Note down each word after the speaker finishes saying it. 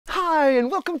Hi, and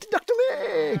welcome to Dr.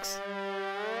 Mix!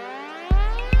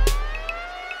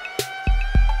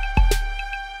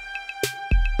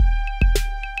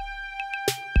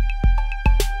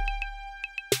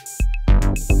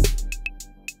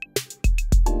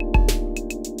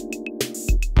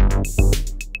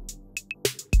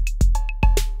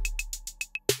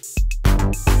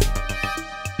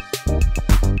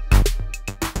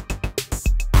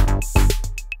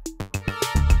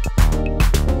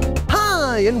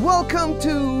 And welcome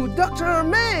to Dr.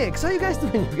 Mix! How you guys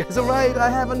doing? You guys alright? I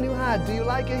have a new hat. Do you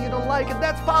like it? You don't like it?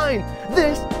 That's fine!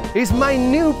 This is my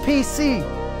new PC.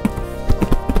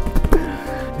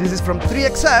 This is from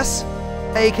 3XS,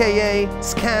 aka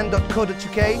scan.co.uk,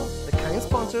 the kind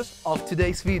sponsors of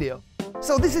today's video.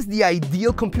 So this is the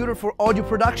ideal computer for audio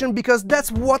production because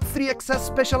that's what 3XS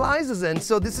specializes in.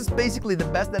 So this is basically the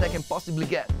best that I can possibly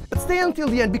get. But stay until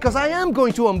the end because I am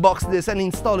going to unbox this and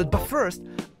install it. But first,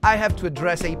 I have to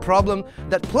address a problem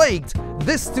that plagued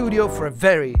this studio for a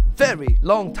very, very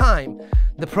long time.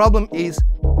 The problem is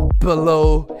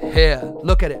below here.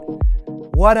 Look at it.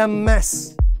 What a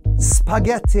mess.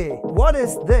 Spaghetti. What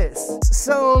is this?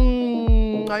 So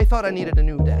I thought I needed a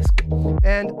new desk.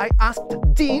 And I asked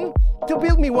Dean to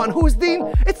build me one. Who's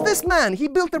Dean? It's this man. He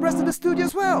built the rest of the studio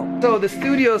as well. So the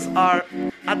studios are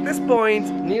at this point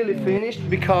nearly finished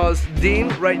because Dean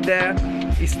right there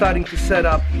is starting to set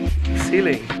up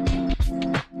ceiling.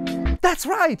 That's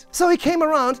right. So he came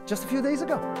around just a few days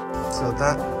ago. So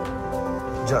that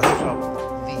just from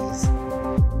these.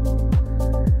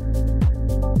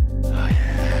 Oh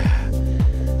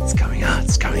yeah. It's coming out.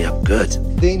 It's coming up good.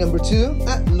 Day number 2.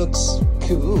 That looks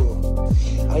cool.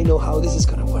 I know how this is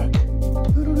gonna work.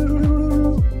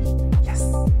 Yes.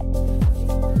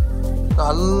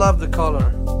 I love the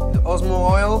color. The Osmo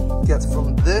oil gets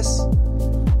from this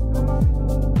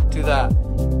to that.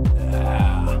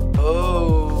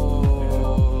 Oh.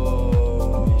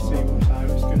 You see how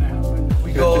it's going to happen?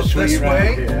 We go this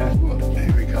way. There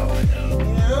we go.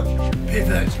 Yeah.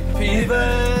 Pivot.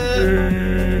 Pivot.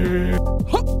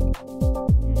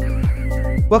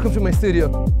 Welcome to my studio.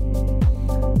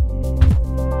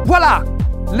 Voila!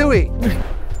 Louis!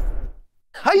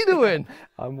 How you doing?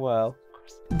 I'm well.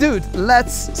 Dude,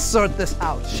 let's sort this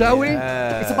out, shall we?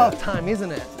 It's about time,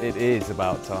 isn't it? It is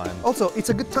about time. Also, it's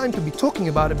a good time to be talking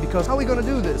about it because how are we gonna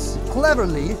do this?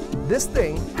 Cleverly, this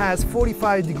thing has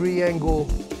 45-degree angle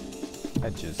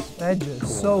Edges.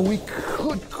 So we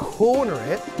could corner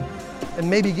it and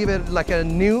maybe give it like a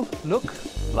new look.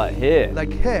 Like here.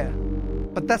 Like here.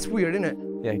 But that's weird, isn't it?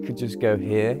 Yeah, it could just go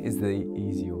here is the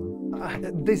easy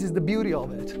one. This is the beauty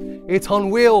of it. It's on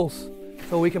wheels,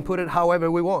 so we can put it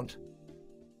however we want.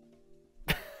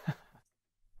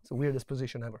 It's the weirdest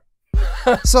position ever.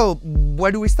 So,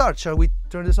 where do we start? Shall we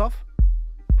turn this off?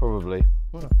 Probably.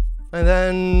 And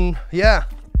then, yeah.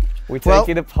 We take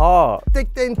it apart.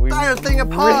 Take the entire thing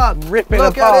apart. Rip it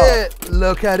Look apart. at it.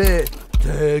 Look at it.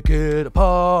 Take it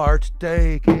apart.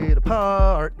 Take it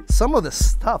apart. Some of the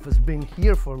stuff has been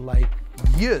here for like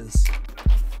years.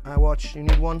 I watch. You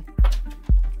need one?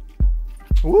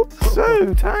 Whoops,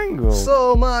 so tangled.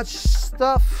 So much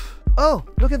stuff. Oh,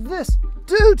 look at this.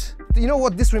 Dude, you know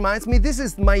what this reminds me? This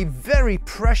is my very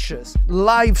precious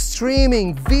live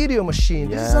streaming video machine.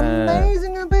 Yeah. This is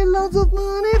amazing. I pay lots of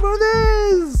money for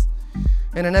this.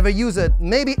 And I never use it.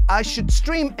 Maybe I should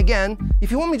stream again.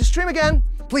 If you want me to stream again,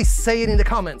 please say it in the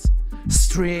comments.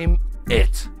 Stream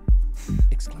it.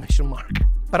 Exclamation mark.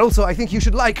 But also, I think you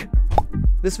should like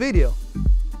this video.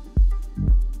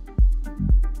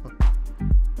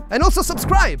 And also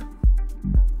subscribe.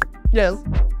 Yes.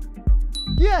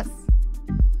 Yes.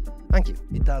 Thank you.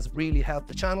 It does really help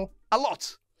the channel a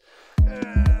lot.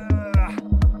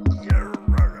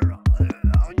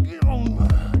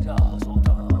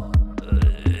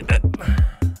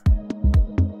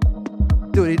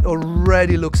 Dude, it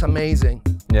already looks amazing.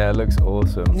 Yeah, it looks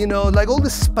awesome. You know, like all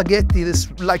this spaghetti, this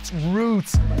like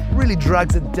roots, really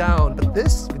drags it down. But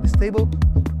this, with this table,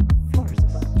 flourishes.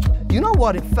 You know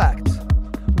what, in fact?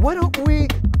 Why don't we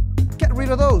get rid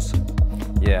of those?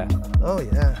 Yeah. Oh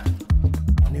yeah.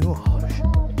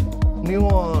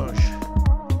 Nuage.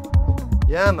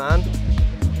 Yeah, man.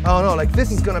 Oh no, like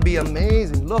this is gonna be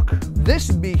amazing. Look, this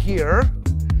should be here.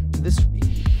 This should be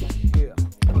here.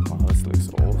 Oh, this looks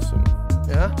awesome.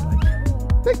 Yeah, like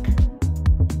tick,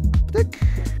 tick,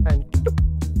 and doop.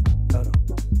 Oh no.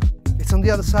 It's on the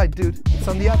other side, dude. It's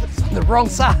on the wrong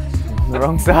side. The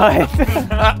wrong side.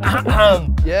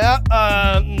 Yeah,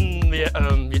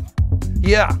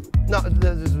 yeah. No,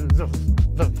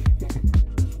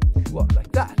 what,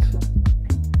 like that?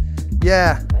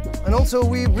 Yeah. And also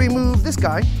we remove this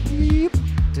guy.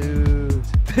 Dude,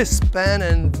 this pen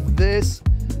and this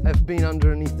have been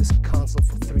underneath this console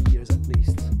for 3 years at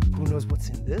least. Who knows what's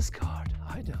in this card?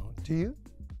 I don't. Do you?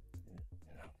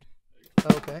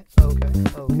 Okay.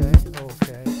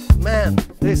 Man,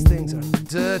 these things are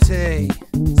dirty.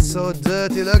 So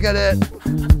dirty. Look at it.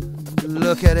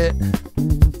 Look at it.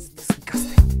 It's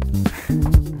disgusting.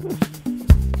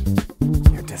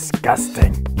 You're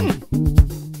disgusting.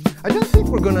 I don't think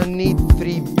we're gonna need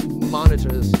 3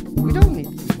 monitors. We don't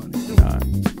need 3 monitors, do we? No.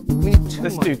 We need 2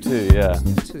 Let's monitors. do 2, yeah.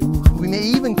 2. We may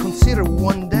even consider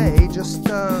one day just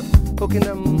hooking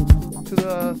them to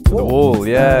the wall,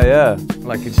 yeah.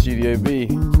 Like in Studio B.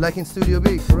 Like in Studio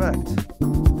B, correct.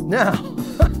 Now,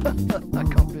 I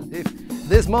can't believe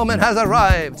this moment has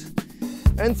arrived.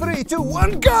 And 3, 2,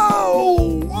 1,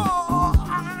 go!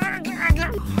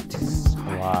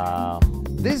 Wow.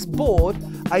 This board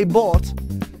I bought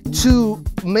to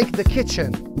make the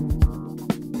kitchen.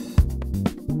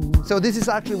 So this is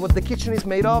actually what the kitchen is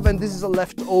made of, and this is a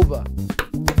leftover.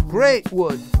 Great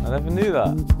wood. I never knew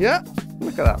that. Yeah?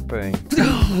 Look at that thing.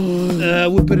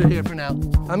 We'll put it here for now.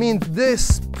 I mean,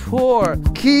 this poor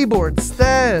keyboard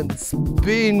stand's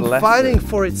been fighting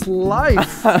for its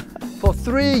life for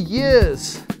 3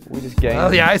 years. We just gained. Oh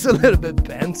yeah, it's a little bit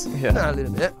bent. Yeah. A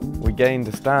little bit. We gained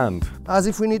a stand. As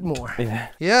if we need more. Yeah.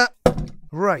 Yeah.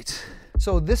 Right.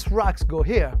 So this racks go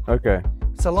here. Okay.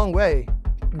 It's a long way.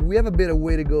 We have a bit of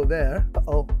way to go there.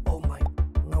 Oh my.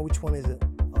 Now which one is it?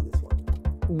 Oh, this one.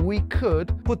 We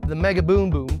could put the Mega Boom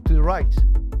Boom to the right.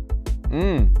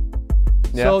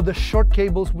 Yeah. So the short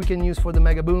cables we can use for the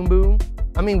Mega Boom Boom.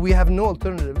 I mean, we have no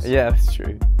alternatives. Yeah, that's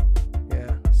true.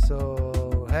 Yeah.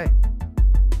 So, hey.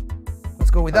 Let's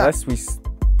go with that. Unless we...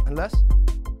 Unless?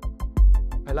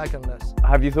 I like unless.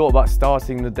 Have you thought about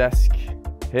starting the desk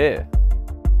here?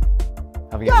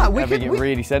 Having it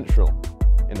really central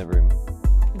in the room.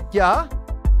 Yeah.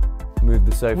 Move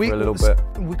the sofa a little bit.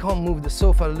 We can't move the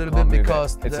sofa a little bit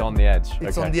because it's on the edge.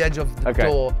 It's okay. on the edge of the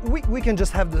door. We can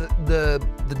just have the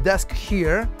desk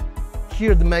here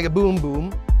the Mega Boom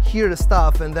Boom, here the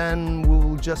stuff, and then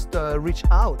we'll just reach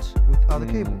out with other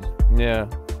cables. Yeah,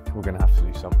 we're gonna have to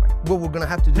do something. Well, we're gonna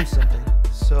have to do something.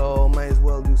 So might as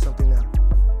well do something now.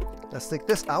 Let's take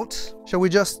this out. Shall we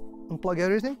just unplug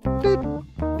everything?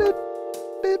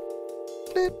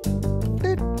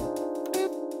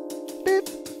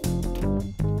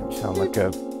 Sound like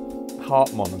a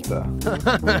heart monitor.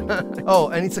 Oh,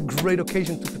 and it's a great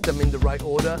occasion to put them in the right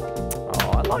order.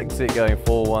 Oh, I liked it going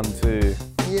 4, 1, 2.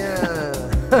 Yeah.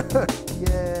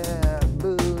 Yeah,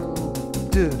 boom.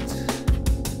 Dude.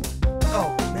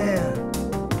 Oh man.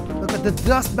 Look at the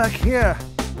dust back here.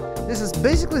 This is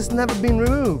basically, it's never been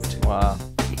removed. Wow.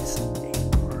 It's a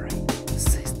great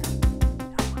system.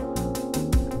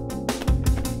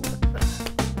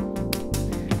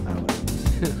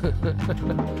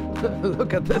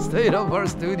 Look at the state of our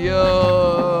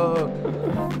studio.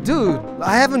 Dude,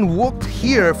 I haven't walked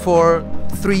here for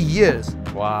 3 years.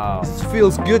 Wow. It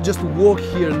feels good just to walk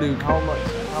here, Luke. How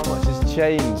much has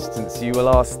changed since you were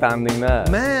last standing there?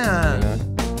 Man. You know?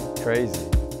 Crazy.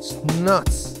 It's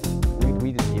nuts.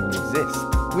 We didn't even exist.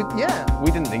 Yeah.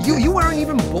 We didn't exist. You weren't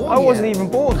even born I wasn't yet. even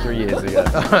born 3 years ago.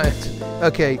 All right.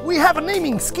 Okay. We have a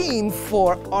naming scheme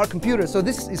for our computer. So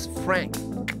this is Frank.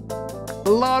 A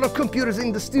lot of computers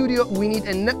in the studio. We need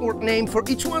a network name for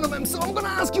each one of them. So I'm gonna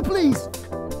ask you, please.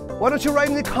 Why don't you write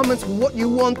in the comments what you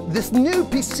want this new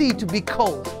PC to be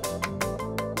called?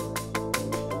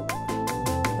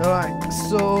 All right.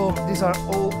 So these are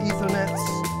all Ethernets,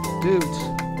 dude.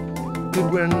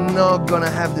 Dude, we're not gonna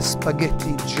have this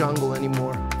spaghetti jungle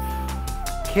anymore.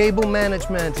 Cable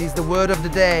management is the word of the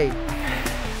day.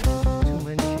 Too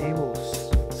many cables.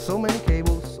 So many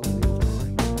cables, so little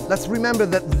time. Let's remember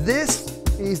that this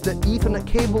is the Ethernet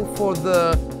cable for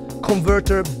the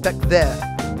converter back there.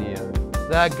 Yeah.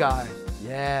 That guy.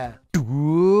 Yeah.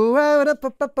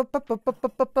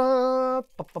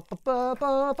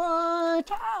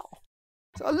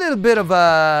 So a little bit of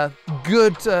a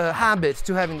good habit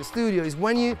to have in the studio is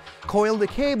when you coil the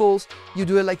cables, you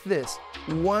do it like this.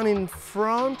 One in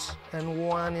front and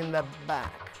one in the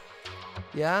back.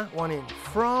 Yeah, one in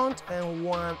front and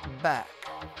one back.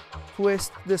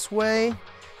 Twist this way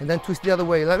and then twist the other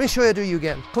way. Let me show it to you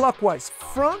again. Clockwise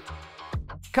front,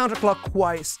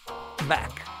 counterclockwise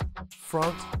back.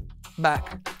 Front,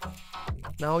 back.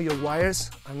 Now your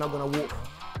wires are not gonna warp.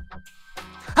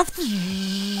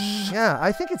 Yeah,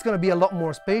 I think it's gonna be a lot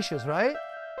more spacious, right?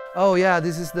 Oh yeah,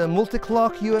 this is the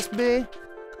multi-clock USB.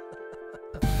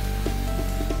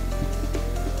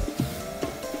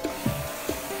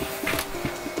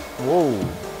 Whoa.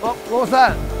 Oh, what was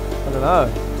that? I don't know.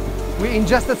 We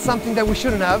ingested something that we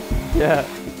shouldn't have. Yeah.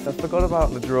 I forgot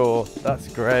about the drawer. That's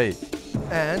great.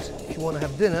 And if you want to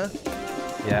have dinner,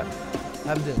 Yeah.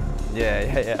 have dinner.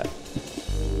 Yeah.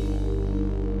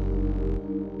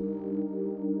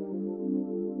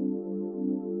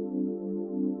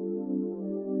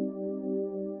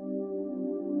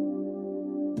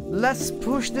 Let's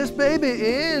push this baby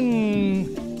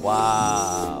in.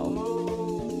 Wow.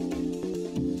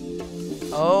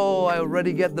 Oh, I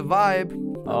already get the vibe.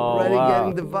 Oh, Already wow.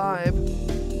 getting the vibe.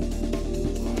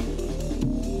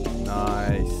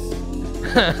 Nice.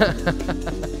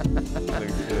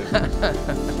 Looks good.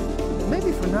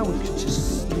 Maybe for now we could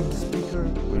just leave the speaker.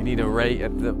 We need a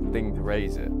thing to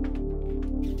raise it.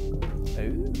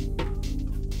 Ooh.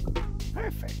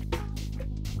 Perfect.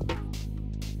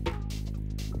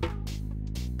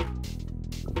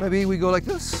 Maybe we go like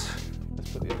this. Let's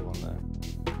put the other one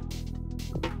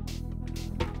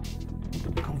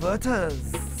there.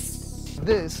 Converters.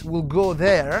 This will go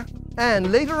there.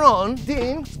 And later on,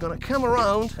 Dean is gonna come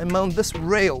around and mount this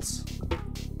rails.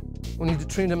 We need to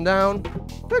trim them down.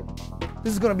 Good.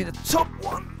 This is gonna be the top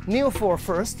one. Neo 4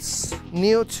 first,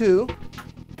 Neo 2.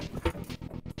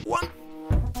 1.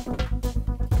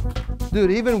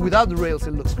 Dude, even without the rails,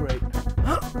 it looks great.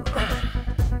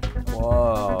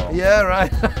 Whoa. Yeah,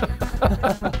 right.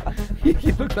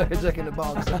 You look like a Jack in the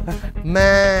Box.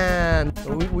 Man,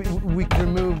 we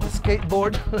can remove the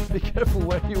skateboard. Be careful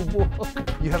where you walk.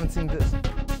 You haven't seen this.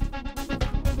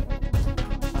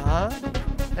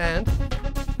 And.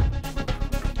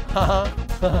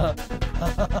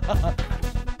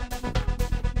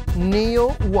 Neo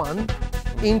 1,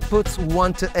 inputs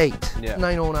 1 to 8. Yeah.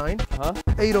 909.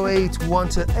 808, 1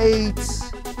 to 8.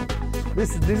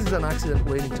 This is an accident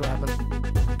waiting to happen.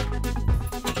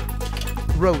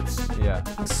 Roads. Yeah.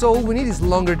 So all we need is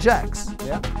longer jacks.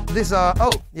 Yeah. These are,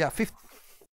 oh, yeah, 50.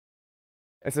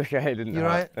 It's okay, didn't You're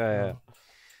right. Yeah.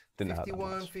 Didn't have that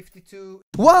 51, much. 52.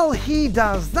 While he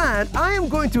does that, I am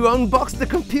going to unbox the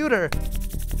computer.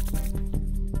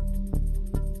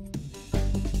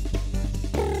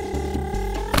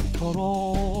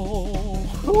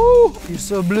 Ooh, you're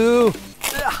so blue.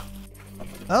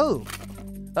 Oh.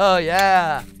 Oh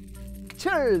yeah.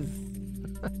 Cheers.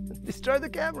 Destroy the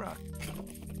camera.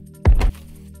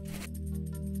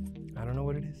 I don't know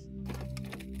what it is.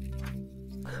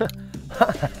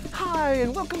 Hi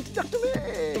and welcome to Dr.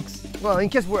 Mix. Well, in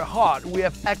case we're hot, we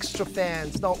have extra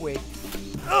fans, don't we?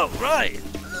 Oh, right.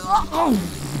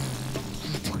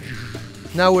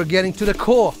 Now we're getting to the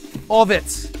core of it.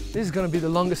 This is gonna be the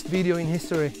longest video in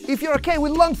history. If you're okay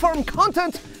with long form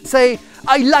content, say,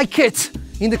 I like it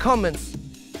in the comments.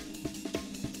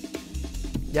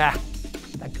 Yeah,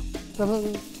 thank you.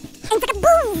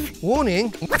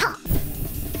 Warning.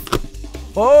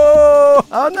 Oh,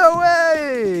 oh no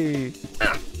way!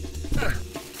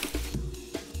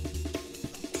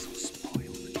 So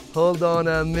spoiled. Hold on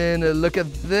a minute, look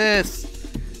at this.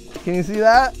 Can you see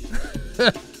that?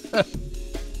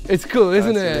 It's cool,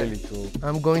 isn't it? That's really cool.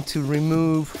 I'm going to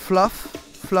remove fluff,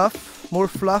 more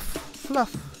fluff,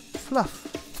 fluff.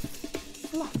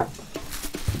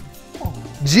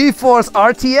 GeForce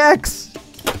RTX!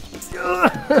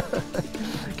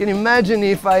 Can you imagine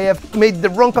if I have made the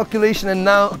wrong calculation and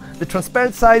now the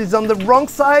transparent side is on the wrong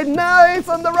side? No, it's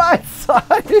on the right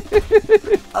side!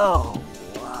 Oh,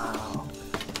 wow.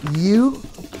 You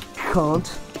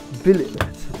can't believe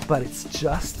it, but it's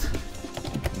just...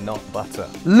 not butter.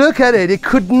 Look at it, it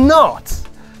could not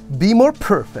be more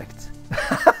perfect.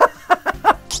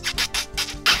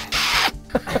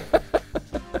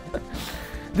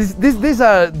 These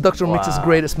are Dr. Mix's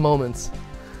greatest moments.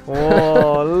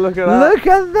 Oh, look at that. Look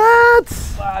at that!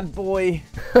 Bad boy.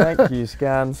 Thank you,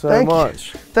 Scan, so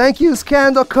much. Thank you,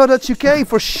 scan.co.uk,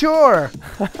 for sure.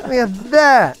 Look at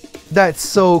that. That's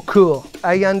so cool.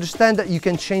 I understand that you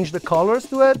can change the colors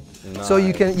to it. Nice. So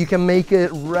you can make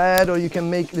it red or you can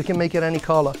make it any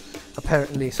color,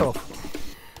 apparently. So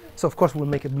of course we'll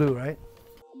make it blue, right?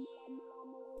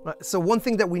 Right, so one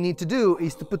thing that we need to do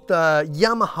is to put the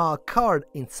Yamaha card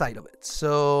inside of it.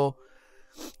 So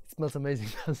it smells amazing,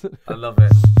 doesn't it? I love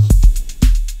it.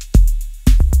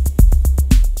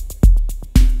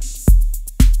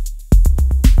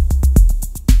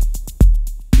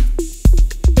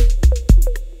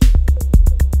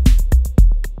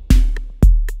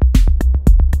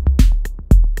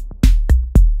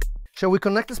 Shall we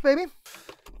connect this baby?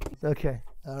 Okay,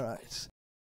 all right.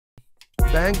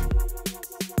 Bang.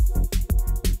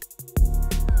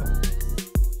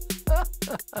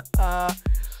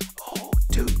 Oh,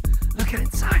 dude, look at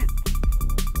inside.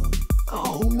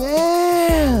 Oh,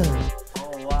 man.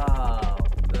 Oh, wow.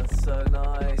 That's so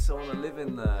nice. I want to live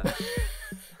in there.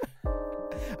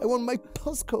 I want my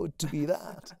postcode to be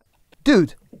that.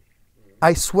 Dude,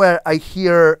 I swear I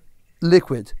hear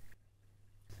liquid.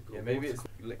 Yeah, maybe it's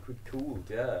liquid cooled,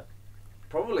 yeah.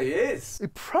 Probably is.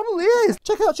 It probably is.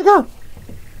 Check out, check out.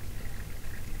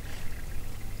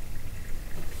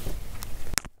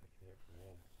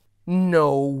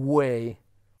 No way.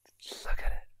 Look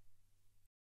at it.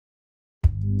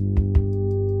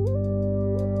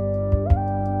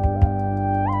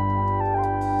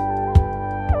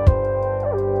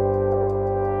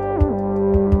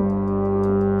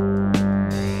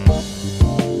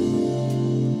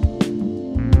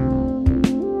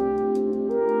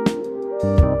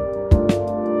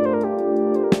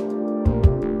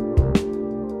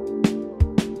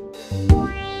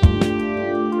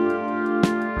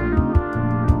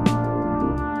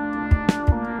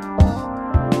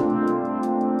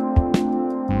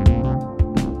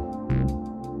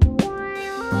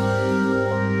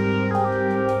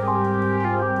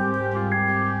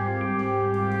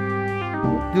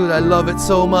 Dude, I love it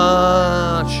so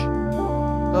much.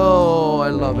 Oh, I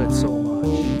love it so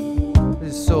much.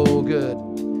 This is so good.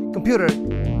 Computer,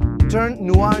 turn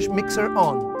Nuage Mixer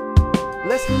on.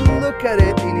 Let's look at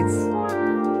it in its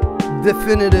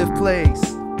definitive place.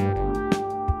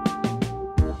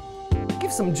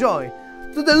 Give some joy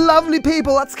to the lovely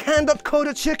people at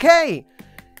scan.co.uk.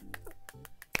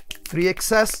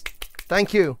 3XS,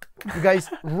 thank you. You guys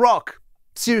rock.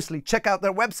 Seriously, check out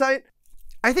their website.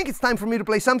 I think it's time for me to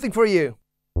play something for you.